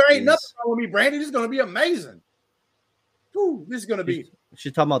 There ain't nothing wrong with me, Brandon. This is going to be amazing. Whew, this is going to be.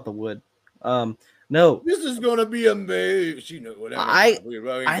 She's talking about the wood. No, this is going to be amazing. You know, whatever. I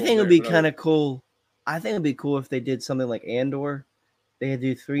think it'd be kind of cool. I think it'd be cool if they did something like Andor. They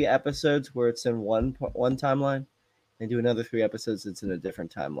do 3 episodes where it's in one timeline, and do another 3 episodes that's in a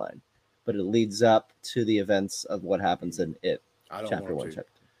different timeline, but it leads up to the events of what happens in it. I don't chapter want 1, to.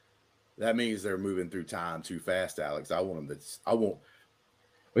 chapter 2. That means they're moving through time too fast, Alex. I want them to. I want.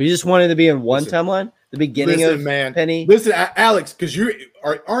 Or you just wanted to be in one timeline? The beginning of Penny? Listen, Alex, because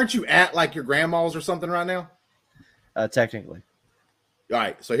aren't you at like your grandma's or something right now? Technically. All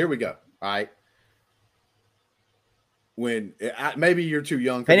right, so here we go. All right. When maybe you're too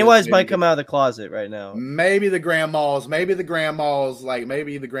young. Pennywise might come out of the closet right now. Maybe the grandmas, like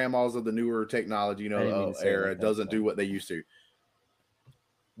maybe the grandmas of the newer technology, era doesn't do what they used to.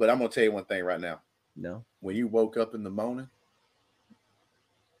 But I'm gonna tell you one thing right now. No. When you woke up in the morning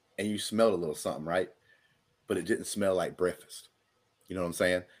and you smelled a little something, right? But it didn't smell like breakfast. You know what I'm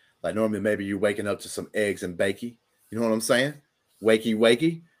saying? Like normally maybe you're waking up to some eggs and bacon. You know what I'm saying?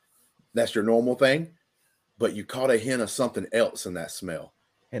 Wakey. That's your normal thing. But you caught a hint of something else in that smell.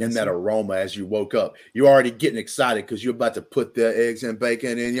 And in that aroma as you woke up. You're already getting excited because you're about to put the eggs and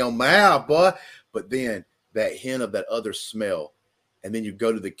bacon in your mouth, boy. But then that hint of that other smell. And then you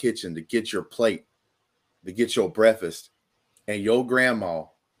go to the kitchen to get your plate, to get your breakfast. And your grandma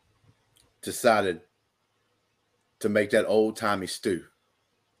decided to make that old-timey stew.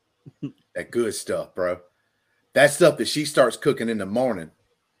 That good stuff, bro. That stuff that she starts cooking in the morning.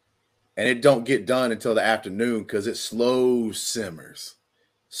 And it don't get done until the afternoon because it slow simmers.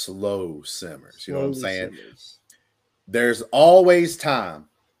 Slow simmers. You know what I'm saying? There's always time.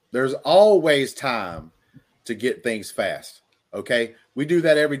 There's always time to get things fast. Okay? We do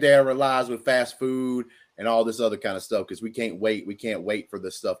that every day of our lives with fast food and all this other kind of stuff because we can't wait. We can't wait for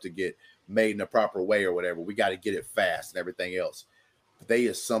this stuff to get made in a proper way or whatever. We got to get it fast and everything else. But there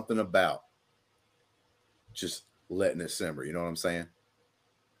is something about just letting it simmer. You know what I'm saying?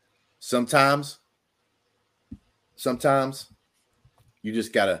 Sometimes you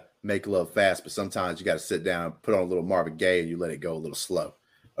just got to make love fast, but sometimes you got to sit down, put on a little Marvin Gaye, and you let it go a little slow,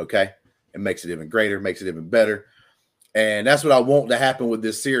 okay? It makes it even greater, makes it even better, and that's what I want to happen with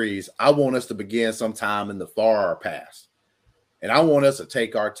this series. I want us to begin sometime in the far past, and I want us to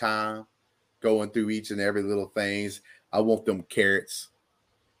take our time going through each and every little things. I want them carrots.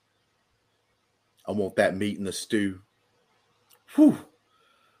 I want that meat in the stew. Whew.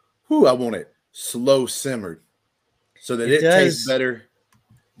 I want it slow simmered so that it tastes better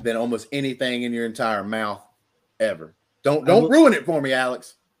than almost anything in your entire mouth ever. Don't ruin it for me,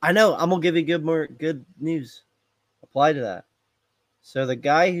 Alex. I know. I'm gonna give you good news. Apply to that. So the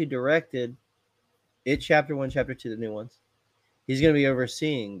guy who directed it, chapter 1, chapter 2, the new ones, he's gonna be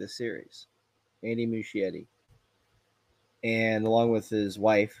overseeing the series, Andy Muschietti, and along with his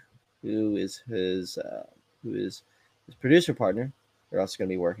wife, who is his producer partner. They're also going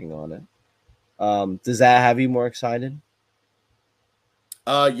to be working on it. Does that have you more excited?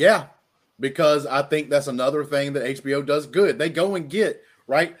 Yeah, because I think that's another thing that HBO does good. They go and get,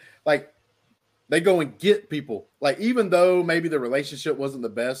 right? Like, they go and get people. Like, even though maybe the relationship wasn't the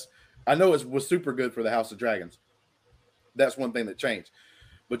best, I know it was super good for the House of Dragons. That's one thing that changed.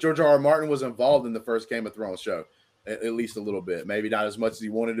 But George R.R. Martin was involved in the first Game of Thrones show. At least a little bit, maybe not as much as he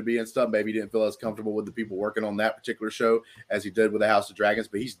wanted to be and stuff. Maybe he didn't feel as comfortable with the people working on that particular show as he did with the House of Dragons,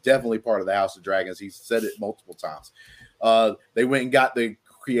 but he's definitely part of the House of Dragons. He's said it multiple times. They went and got the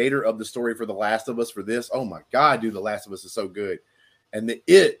creator of the story for The Last of Us for this. Oh my God, dude, The Last of Us is so good. And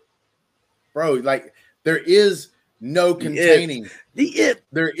bro, like there is no containing. There's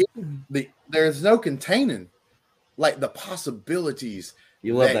no containing like the possibilities.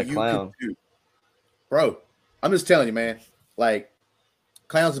 You love that clown. Bro. I'm just telling you, man, like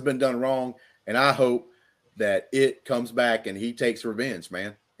clowns have been done wrong. And I hope that it comes back and he takes revenge,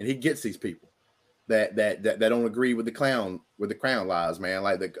 man. And he gets these people that don't agree with the crown lies, man.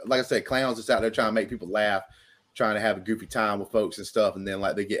 Like I said, clowns just out there trying to make people laugh, trying to have a goofy time with folks and stuff. And then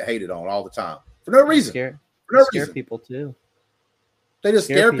like they get hated on all the time for no reason. Scare people too. They just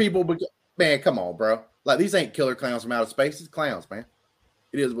scare people. But man, come on, bro. Like these ain't killer clowns from outer space. It's clowns, man.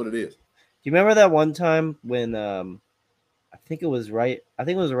 It is what it is. Do you remember that one time when I think it was right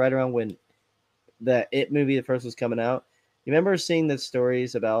around when the It movie, the first, was coming out? You remember seeing the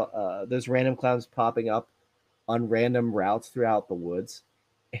stories about those random clowns popping up on random routes throughout the woods,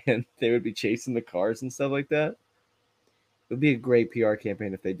 and they would be chasing the cars and stuff like that. It would be a great PR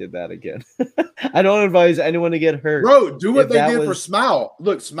campaign if they did that again. I don't advise anyone to get hurt. Bro, do what If they that did for was- Smile.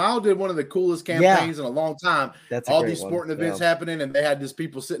 Look, Smile did one of the coolest campaigns in a long time. That's a all great these one, sporting events yeah. happening, and they had these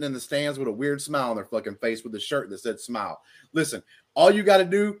people sitting in the stands with a weird smile on their fucking face with a shirt that said Smile. Listen, all you got to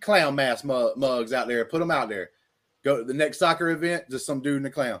do, clown mask mugs out there, put them out there. Go to the next soccer event, just some dude in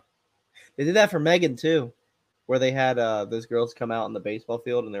a clown. They did that for Megan too, where they had those girls come out in the baseball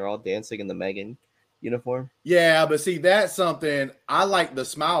field and they're all dancing in the Megan uniform. Yeah, but see, that's something I like the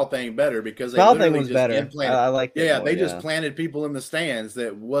Smile thing better because Smile they thing literally was just better. implanted. I like that. Yeah, more, they just planted people in the stands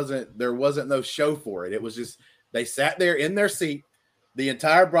there wasn't no show for it. It was just they sat there in their seat the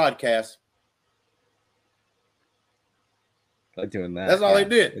entire broadcast. like doing that. That's all they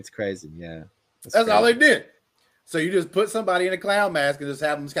did. It's crazy. Yeah, That's all they did. So you just put somebody in a clown mask and just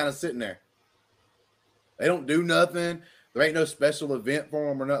have them kind of sitting there. They don't do nothing. There ain't no special event for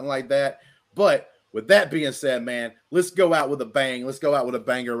them or nothing like that. But with that being said, man, let's go out with a bang. Let's go out with a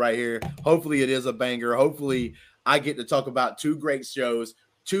banger right here. Hopefully it is a banger. Hopefully I get to talk about two great shows,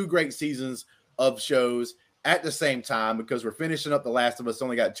 two great seasons of shows at the same time because we're finishing up The Last of Us.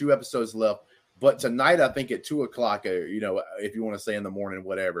 Only got 2 episodes left. But tonight, I think at 2 o'clock, if you want to say in the morning,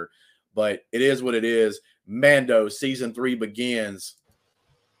 whatever. But it is what it is. Mando season 3 begins.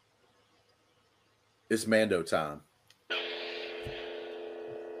 It's Mando time.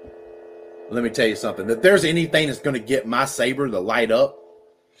 Let me tell you something. If there's anything that's going to get my saber to light up,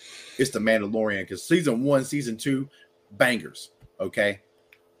 it's the Mandalorian. Because season 1, season 2, bangers. Okay.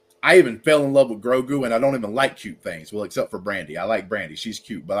 I even fell in love with Grogu, and I don't even like cute things. Well, except for Brandy. I like Brandy. She's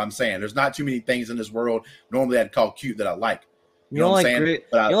cute. But I'm saying there's not too many things in this world normally I'd call cute that I like. You know what I'm saying? You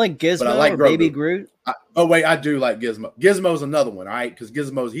don't like Gizmo but I like or Grogu. Baby Groot? I do like Gizmo. Gizmo's another one, all right? Because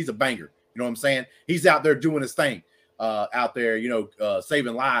he's a banger. You know what I'm saying? He's out there doing his thing. Out there,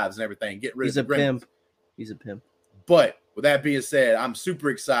 saving lives and everything. Get rid of the pimp. He's a pimp. But with that being said, I'm super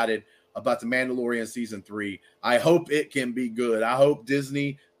excited about the Mandalorian season 3. I hope it can be good. I hope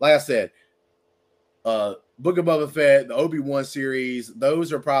Disney, like I said, Book of Boba Fett, the Obi-Wan series,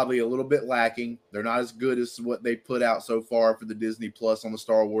 those are probably a little bit lacking. They're not as good as what they put out so far for the Disney Plus on the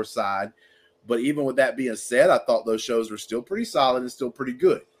Star Wars side. But even with that being said, I thought those shows were still pretty solid and still pretty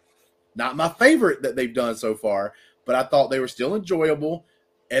good. Not my favorite that they've done so far, but I thought they were still enjoyable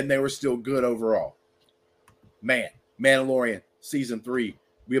and they were still good overall. Man, Mandalorian season 3.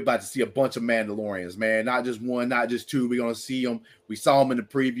 We're about to see a bunch of Mandalorians, man. Not just one, not just two. We're going to see them. We saw them in the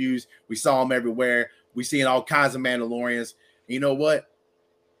previews. We saw them everywhere. We're seeing all kinds of Mandalorians. And you know what?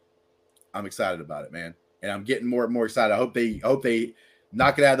 I'm excited about it, man. And I'm getting more and more excited. I hope they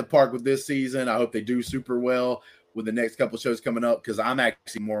knock it out of the park with this season. I hope they do super well with the next couple of shows coming up because I'm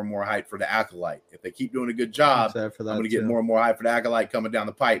actually more and more hyped for the Acolyte. If they keep doing a good job, I'm going to get more and more hyped for the Acolyte coming down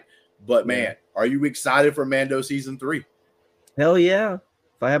the pipe. But, man, are you excited for Mando season 3? Hell yeah.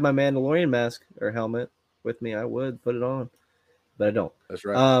 If I had my Mandalorian mask or helmet with me, I would put it on, but I don't. That's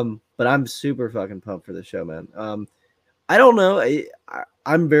right. But I'm super fucking pumped for the show, man. I don't know.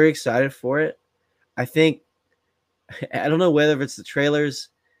 I'm very excited for it. I don't know whether it's the trailers.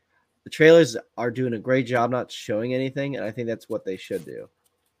 The trailers are doing a great job not showing anything, and I think that's what they should do.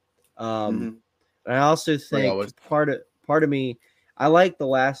 I also think part of me, I like the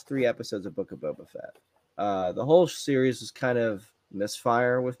last 3 episodes of Book of Boba Fett. The whole series was kind of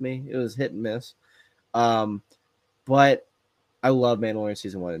misfire with me. It was hit and miss. But I love Mandalorian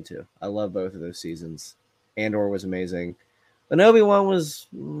season 1 and 2. I love both of those seasons. Andor was amazing. And Obi-Wan was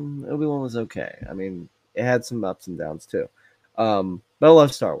okay. I mean, it had some ups and downs too. But I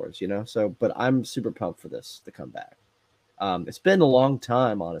love Star Wars, but I'm super pumped for this to come back. It's been a long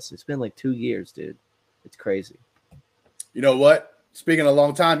time, honestly. It's been like 2 years, dude. It's crazy. You know what? Speaking of a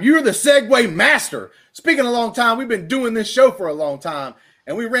long time, you're the segue master. Speaking of a long time, we've been doing this show for a long time,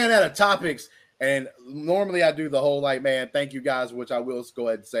 and we ran out of topics. And normally I do the whole man, thank you guys, which I will go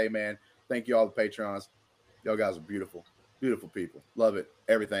ahead and say, man, thank you all the Patrons. Y'all guys are beautiful, beautiful people. Love it,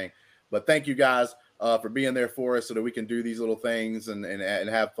 everything. But thank you guys for being there for us so that we can do these little things and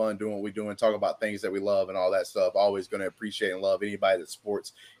have fun doing what we do and talk about things that we love and all that stuff. Always going to appreciate and love anybody that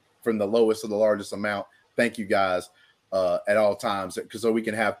supports from the lowest to the largest amount. Thank you guys. At all times, because so we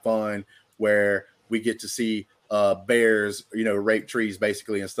can have fun where we get to see bears, rape trees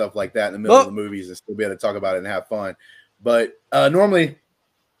basically and stuff like that in the middle of the movies and still be able to talk about it and have fun. But normally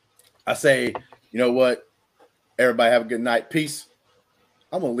I say, you know what? Everybody have a good night. Peace.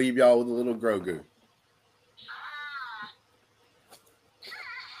 I'm going to leave y'all with a little Grogu.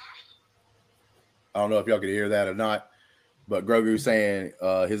 I don't know if y'all could hear that or not, but Grogu saying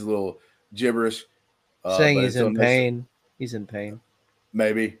his little gibberish. Saying but he's until in pain. He's in pain.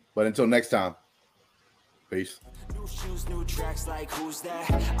 Maybe. But until next time, peace. New shoes, new tracks, like who's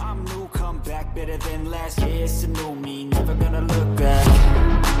that? I'm new, come back better than last. Yeah, it's a new me, never gonna look back.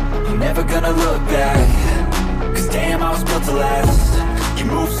 I'm never gonna look back. Cause damn, I was built to last. You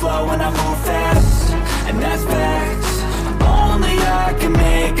move slow and I move fast, and that's fact.